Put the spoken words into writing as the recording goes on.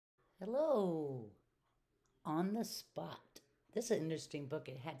Hello, On the Spot. This is an interesting book.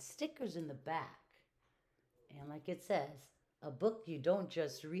 It had stickers in the back. And like it says, a book you don't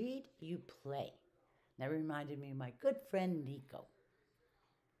just read, you play. That reminded me of my good friend Nico.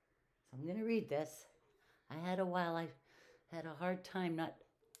 So I'm going to read this. I had a hard time not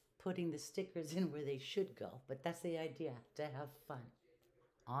putting the stickers in where they should go, but that's the idea, to have fun.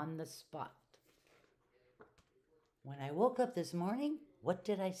 On the spot. When I woke up this morning, what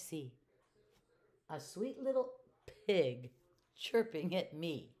did I see? A sweet little pig chirping at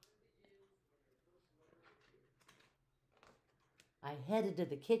me. I headed to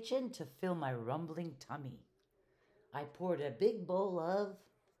the kitchen to fill my rumbling tummy. I poured a big bowl of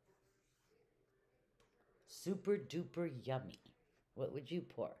super duper yummy. What would you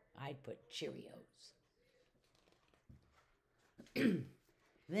pour? I'd put Cheerios.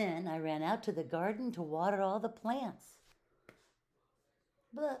 Then I ran out to the garden to water all the plants.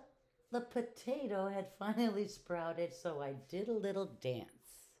 But the potato had finally sprouted, so I did a little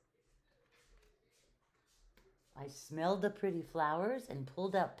dance. I smelled the pretty flowers and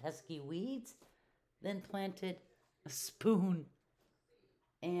pulled out pesky weeds, then planted a spoon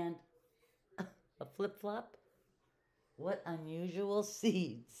and a flip-flop. What unusual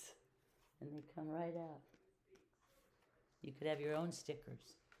seeds. And they come right out. You could have your own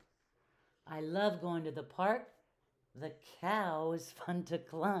stickers. I love going to the park. The cow is fun to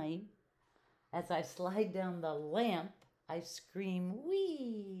climb. As I slide down the lamp, I scream,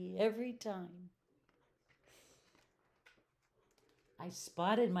 wee, every time. I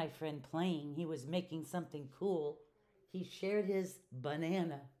spotted my friend playing. He was making something cool. He shared his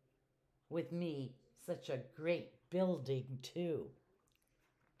banana with me. Such a great building, too.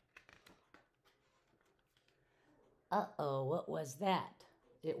 Uh-oh, what was that?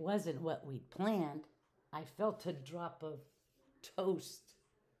 It wasn't what we'd planned. I felt a drop of toast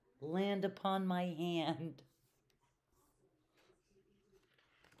land upon my hand.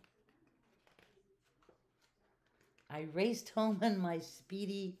 I raced home on my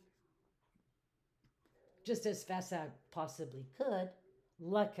speedy, just as fast as I possibly could.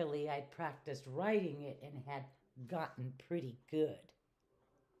 Luckily, I practiced writing it and had gotten pretty good.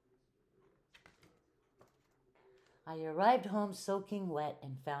 I arrived home soaking wet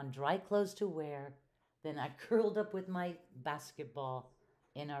and found dry clothes to wear. Then I curled up with my basketball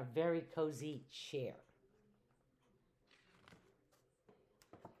in our very cozy chair.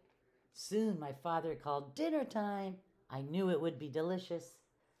 Soon my father called dinner time. I knew it would be delicious.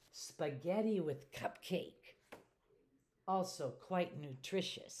 Spaghetti with cupcake. Also quite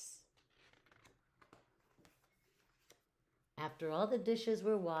nutritious. After all the dishes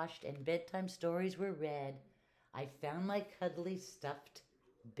were washed and bedtime stories were read, I found my cuddly stuffed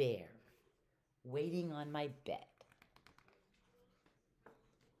bear waiting on my bed.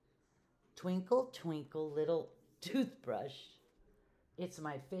 Twinkle, twinkle, little toothbrush. It's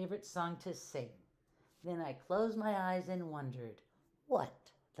my favorite song to sing. Then I closed my eyes and wondered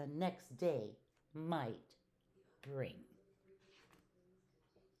what the next day might bring.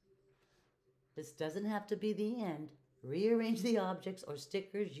 This doesn't have to be the end. Rearrange the objects or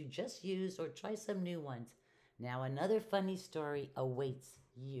stickers you just used or try some new ones. Now another funny story awaits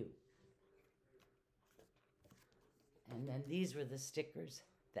you. And then these were the stickers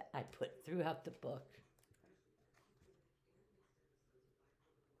that I put throughout the book.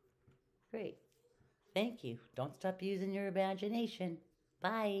 Great. Thank you. Don't stop using your imagination.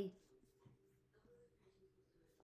 Bye.